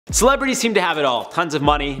Celebrities seem to have it all. Tons of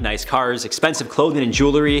money, nice cars, expensive clothing and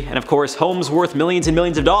jewelry, and of course homes worth millions and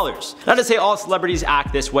millions of dollars. Not to say all celebrities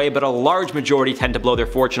act this way, but a large majority tend to blow their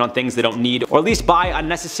fortune on things they don't need, or at least buy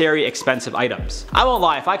unnecessary expensive items. I won't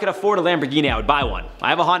lie, if I could afford a Lamborghini I would buy one. I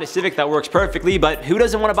have a Honda Civic that works perfectly, but who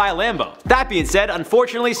doesn't want to buy a Lambo? That being said,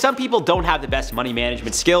 unfortunately some people don't have the best money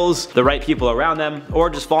management skills, the right people around them, or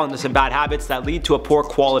just fall into some bad habits that lead to a poor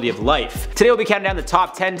quality of life. Today we'll be counting down the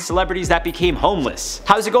top 10 celebrities that became homeless.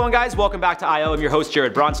 How's it going, guys? Welcome back to IO. I'm your host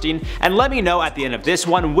Jared Bronstein, and let me know at the end of this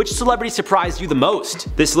one which celebrity surprised you the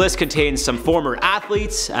most. This list contains some former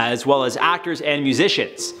athletes as well as actors and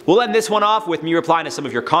musicians. We'll end this one off with me replying to some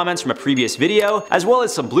of your comments from a previous video, as well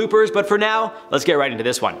as some bloopers, but for now, let's get right into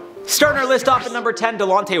this one. Starting our list off at number 10,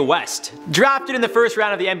 Delonte West. Drafted in the first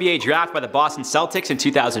round of the NBA draft by the Boston Celtics in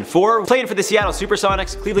 2004, playing for the Seattle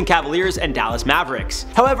Supersonics, Cleveland Cavaliers, and Dallas Mavericks.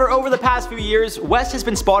 However, over the past few years, West has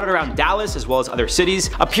been spotted around Dallas as well as other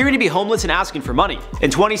cities, appearing to be homeless and asking for money.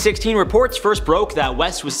 In 2016, reports first broke that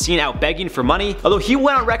West was seen out begging for money, although he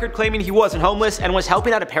went on record claiming he wasn't homeless and was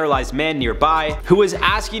helping out a paralyzed man nearby who was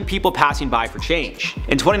asking people passing by for change.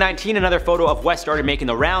 In 2019, another photo of West started making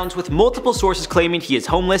the rounds, with multiple sources claiming he is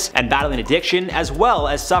homeless and battling addiction, as well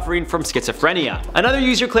as suffering from schizophrenia. Another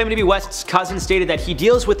user claiming to be West's cousin stated that he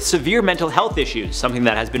deals with severe mental health issues, something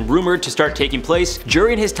that has been rumored to start taking place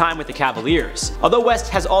during his time with the Cavaliers. Although West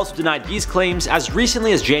has also denied these claims, as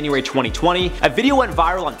recently as January 2020, a video went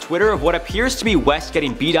viral on Twitter of what appears to be West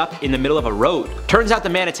getting beat up in the middle of a road. Turns out the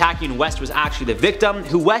man attacking West was actually the victim,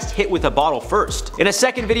 who West hit with a bottle first. In a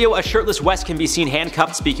second video, a shirtless West can be seen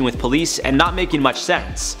handcuffed speaking with police and not making much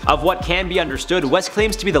sense. Of what can be understood, West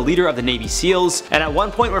claims to be the leader of the Navy SEALs, and at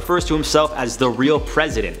one point refers to himself as the real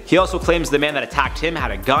president. He also claims the man that attacked him had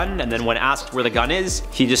a gun, and then when asked where the gun is,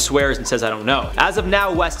 he just swears and says I don't know. As of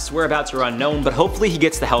now, West's whereabouts are unknown, but hopefully he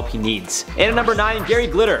gets the help he needs. And at number 9, Gary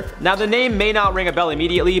Glitter. Now the name may not ring a bell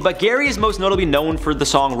immediately, but Gary is most notably known for the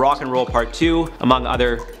song Rock and Roll Part 2, among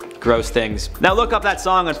other gross things. Now look up that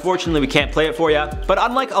song, unfortunately we can't play it for you, but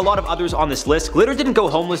unlike a lot of others on this list, Glitter didn't go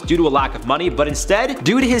homeless due to a lack of money, but instead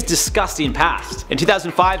due to his disgusting past. In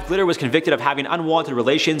 2005, Glitter was convicted of having unwanted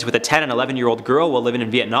relations with a 10 and 11-year-old girl while living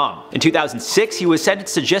in Vietnam. In 2006, he was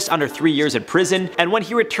sentenced to just under 3 years in prison, and when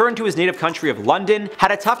he returned to his native country of London,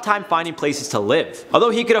 had a tough time finding places to live.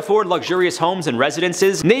 Although he could afford luxurious homes and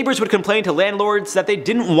residences, neighbors would complain to landlords that they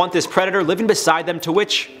didn't want this predator living beside them, to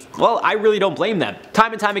which, well, I really don't blame them.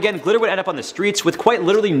 Time and time again, Glitter would end up on the streets with quite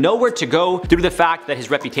literally nowhere to go due to the fact that his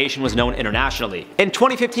reputation was known internationally. In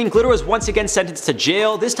 2015, Glitter was once again sentenced to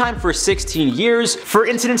jail, this time for 16 years, for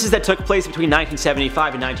incidences that took place between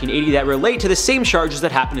 1975 and 1980 that relate to the same charges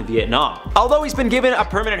that happened in Vietnam. Although he's been given a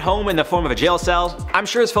permanent home in the form of a jail cell, I'm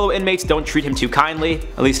sure his fellow inmates don't treat him too kindly,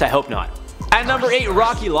 at least I hope not. At number 8,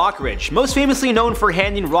 Rocky Lockridge. Most famously known for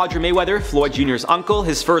handing Roger Mayweather, Floyd Jr.'s uncle,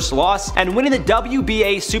 his first loss, and winning the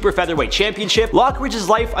WBA Super Featherweight Championship, Lockridge's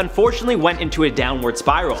life unfortunately went into a downward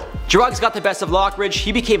spiral. Drugs got the best of Lockridge,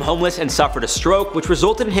 he became homeless and suffered a stroke, which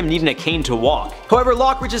resulted in him needing a cane to walk. However,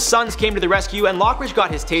 Lockridge's sons came to the rescue, and Lockridge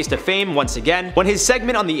got his taste of fame once again when his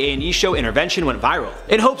segment on the A&E show Intervention went viral.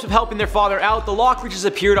 In hopes of helping their father out, the Lockridges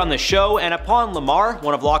appeared on the show, and upon Lamar,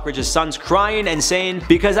 one of Lockridge's sons, crying and saying,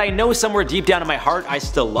 "Because I know somewhere deep down in my heart I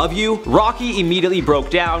still love you," Rocky immediately broke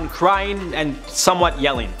down, crying and somewhat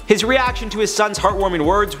yelling. His reaction to his son's heartwarming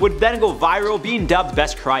words would then go viral, being dubbed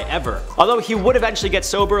best cry ever. Although he would eventually get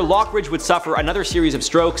sober, Lockridge would suffer another series of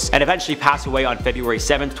strokes and eventually pass away on February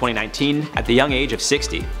 7th, 2019 at the young age of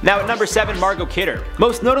 60. Now at number 7, Margot Kidder.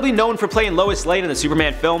 Most notably known for playing Lois Lane in the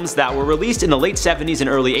Superman films that were released in the late 70s and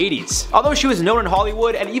early 80s. Although she was known in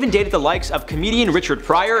Hollywood and even dated the likes of comedian Richard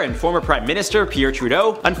Pryor and former Prime Minister Pierre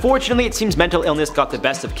Trudeau, unfortunately it seems mental illness got the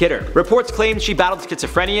best of Kidder. Reports claimed she battled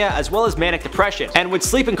schizophrenia as well as manic depression, and would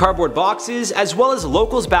sleep in cardboard boxes as well as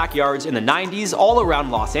locals' backyards in the 90s all around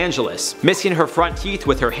Los Angeles. Missing her front teeth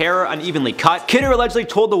with her hair unevenly cut, Kidder allegedly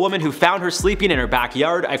told the woman who found her sleeping in her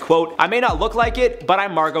backyard, I quote, "I may not look like it, but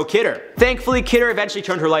I'm Margot Kidder." Thankfully, Kidder eventually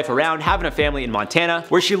turned her life around, having a family in Montana,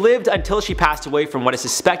 where she lived until she passed away from what is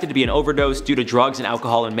suspected to be an overdose due to drugs and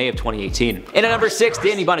alcohol in May of 2018. And at number 6,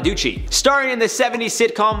 Danny Bonaducci. Starring in the 70s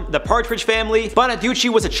sitcom The Partridge Family, Bonaducci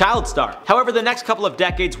was a child star. However, the next couple of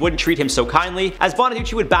decades wouldn't treat him so kindly, as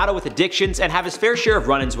Bonaducci would battle with addictions and have his fair share of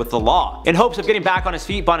run-ins with the law. In hopes of getting back on his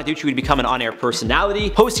feet, Bonaducci would become an on-air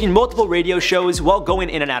personality, hosting multiple radio shows while going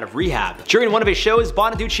in and out of rehab. During one of his shows,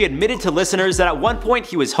 Bonaducci admitted to listeners that at one point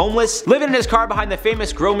he was homeless, living in his car behind the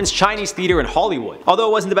famous Grauman's Chinese Theater in Hollywood. Although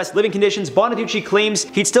it wasn't the best living conditions, Bonaducci claims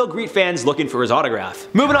he'd still greet fans looking for his autograph.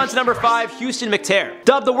 Moving on to number 5, Houston McTerr.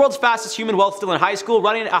 Dubbed the world's fastest human while still in high school,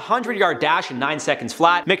 running a 100-yard 4-yard dash in 9 seconds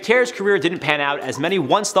flat, McTair's career didn't pan out as many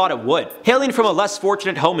once thought it would. Hailing from a less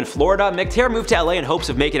fortunate home in Florida, McTair moved to LA in hopes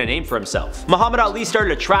of making a name for himself. Muhammad Ali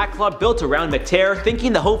started a track club built around McTair,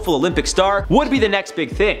 thinking the hopeful Olympic star would be the next big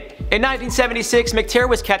thing. In 1976, McTair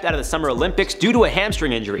was kept out of the Summer Olympics due to a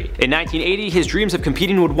hamstring injury. In 1980, his dreams of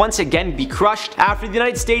competing would once again be crushed after the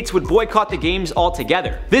United States would boycott the games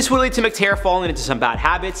altogether. This would lead to McTair falling into some bad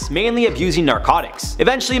habits, mainly abusing narcotics.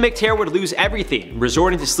 Eventually, McTair would lose everything,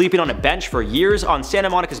 resorting to sleeping on a bench for years on Santa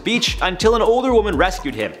Monica's beach until an older woman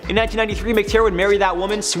rescued him. In 1993, McTair would marry that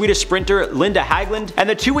woman, Swedish sprinter Linda Haglund, and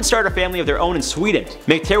the two would start a family of their own in Sweden.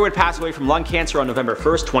 McTair would pass away from lung cancer on November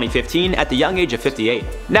 1st, 2015 at the young age of 58.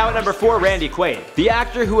 Now at number 4, Randy Quaid. The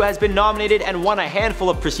actor who has been nominated and won a handful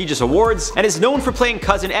of prestigious awards and is known for playing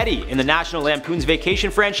Cousin Eddie in the National Lampoon's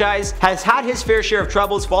Vacation franchise has had his fair share of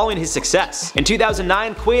troubles following his success. In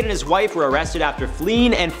 2009, Quaid and his wife were arrested after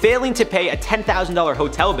fleeing and failing to pay a $10,000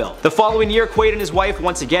 hotel bill. The following year, Quaid and his wife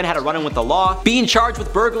once again had a run-in with the law, being charged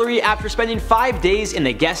with burglary after spending 5 days in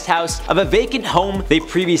the guest house of a vacant home they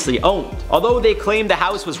previously owned. Although they claimed the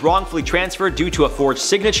house was wrongfully transferred due to a forged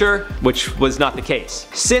signature, which was not the case.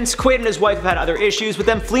 Since Quaid and his wife have had other issues, with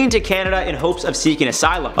them fleeing to Canada in hopes of seeking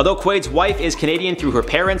asylum. Although Quaid's wife is Canadian through her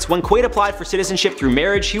parents, when Quaid applied for citizenship through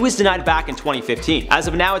marriage, he was denied back in 2015. As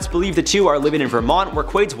of now, it's believed the two are living in Vermont, where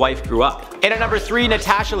Quaid's wife grew up. And at number 3,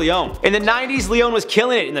 Natasha Lyonne. In the 90s, Lyonne was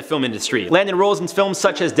killing it in the film industry, landing roles in films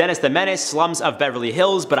such as Dennis the Menace, Slums of Beverly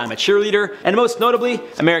Hills, But I'm a Cheerleader, and most notably,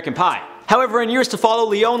 American Pie. However, in years to follow,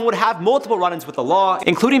 Lyonne would have multiple run-ins with the law,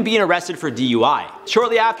 including being arrested for DUI.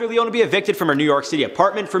 Shortly after, Lyonne would be evicted from her New York City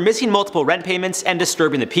apartment for missing multiple rent payments and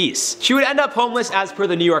disturbing the peace. She would end up homeless as per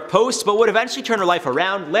the New York Post, but would eventually turn her life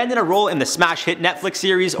around, landing a role in the smash hit Netflix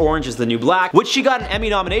series Orange is the New Black, which she got an Emmy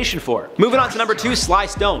nomination for. Moving on to number 2, Sly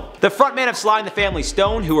Stone. The frontman of Sly and the Family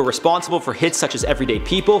Stone, who were responsible for hits such as Everyday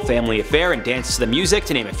People, Family Affair, and Dances to the Music,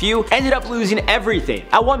 to name a few, ended up losing everything.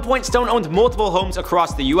 At one point, Stone owned multiple homes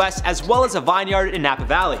across the US, as well as a vineyard in Napa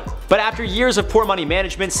Valley. But after years of poor money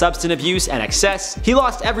management, substance abuse, and excess, he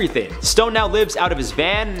lost everything. Stone now lives out of his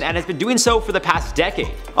van and has been doing so for the past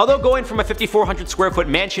decade. Although going from a 5,400 square foot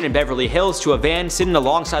mansion in Beverly Hills to a van sitting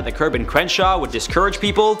alongside the curb in Crenshaw would discourage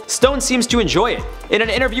people, Stone seems to enjoy it. In an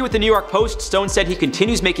interview with the New York Post, Stone said he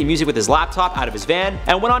continues making music with his laptop out of his van,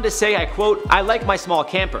 and went on to say, I quote, "I like my small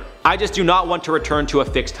camper. I just do not want to return to a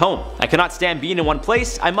fixed home. I cannot stand being in one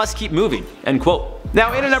place. I must keep moving." End quote.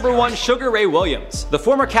 Now in at number 1, Sugar Ray Williams. The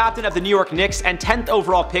former captain of the New York Knicks and 10th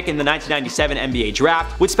overall pick in the 1997 NBA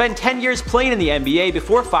draft would spend 10 years playing in the NBA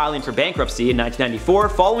before filing for bankruptcy in 1994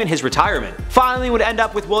 following his retirement. Filing would end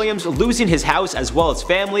up with Williams losing his house as well as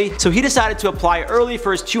family, so he decided to apply early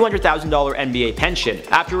for his $200,000 NBA pension.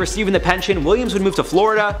 After receiving the pension, Williams would move to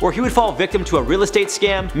Florida, where he would fall victim to a real estate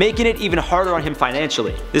scam, making it even harder on him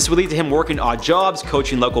financially. This would lead to him working odd jobs,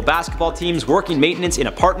 coaching local basketball teams, working maintenance in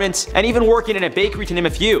apartments, and even working in a bakery, to name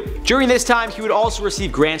a few. During this time, he would also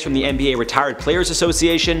receive grants from the NBA Retired Players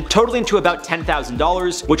Association, totaling to about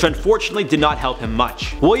 $10,000, which unfortunately did not help him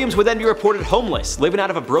much. Williams would then be reported homeless, living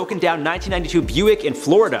out of a broken down 1992 Buick in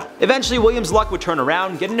Florida. Eventually, Williams' luck would turn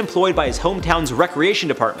around, getting employed by his hometown's recreation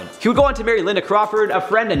department. He would go on to marry Linda Crawford, a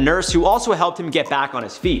friend and nurse who also helped him get back on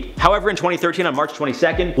his feet. However, in 2013, on March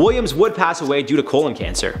 22nd, Williams would pass away due to colon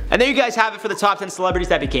cancer. And there you guys have it for the top 10 celebrities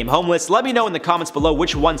that became homeless. Let me know in the comments below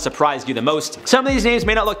which one surprised you the most. Some of these names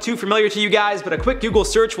may not look too familiar to you guys, but a quick Google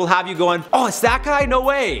search will have you going, oh, it's that guy? No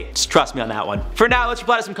way. Just trust me on that one. For now, let's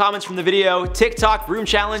reply to some comments from the video. TikTok broom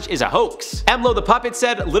challenge is a hoax. Emlo the Puppet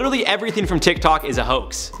said, literally everything from TikTok is a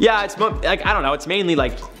hoax. Yeah, it's like, I don't know, it's mainly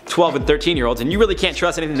like 12 and 13 year olds, and you really can't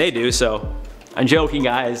trust anything they do, so I'm joking,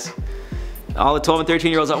 guys. All the 12 and 13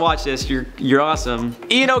 year olds that watch this, you're awesome.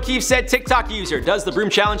 Ian O'Keefe said, TikTok user does the broom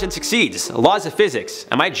challenge and succeeds. Laws of physics.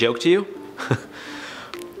 Am I a joke to you?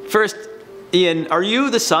 First, Ian, are you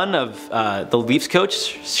the son of the Leafs coach,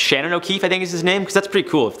 Shannon O'Keefe, I think is his name? Because that's pretty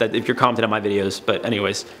cool if you're commenting on my videos. But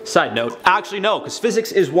anyways, side note. Actually, no, because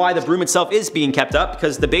physics is why the broom itself is being kept up,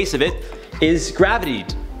 because the base of it is gravity.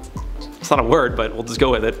 It's not a word, but we'll just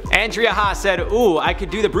go with it. Andrea Ha said, ooh, I could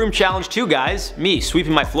do the broom challenge too, guys. Me,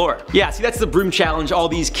 sweeping my floor. Yeah, see, that's the broom challenge all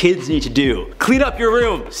these kids need to do. Clean up your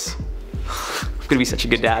rooms. I'm gonna be such a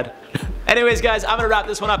good dad. Anyways, guys, I'm gonna wrap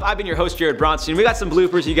this one up. I've been your host, Jared Bronstein. We got some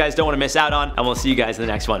bloopers you guys don't want to miss out on, and we'll see you guys in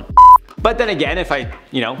the next one. But then again, if I,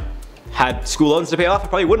 had school loans to pay off, I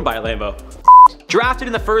probably wouldn't buy a Lambo. Drafted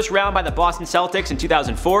in the first round by the Boston Celtics in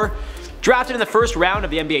 2004. Drafted in the first round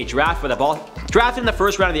of the NBA draft by the Boston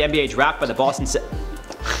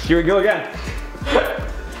Here we go again.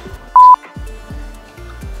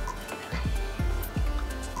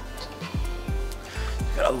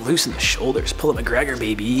 Gotta loosen the shoulders, pull a McGregor,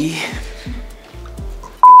 baby.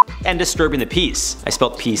 And disturbing the peace. I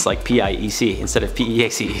spelled peace like P-I-E-C instead of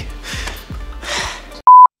P-E-A-C.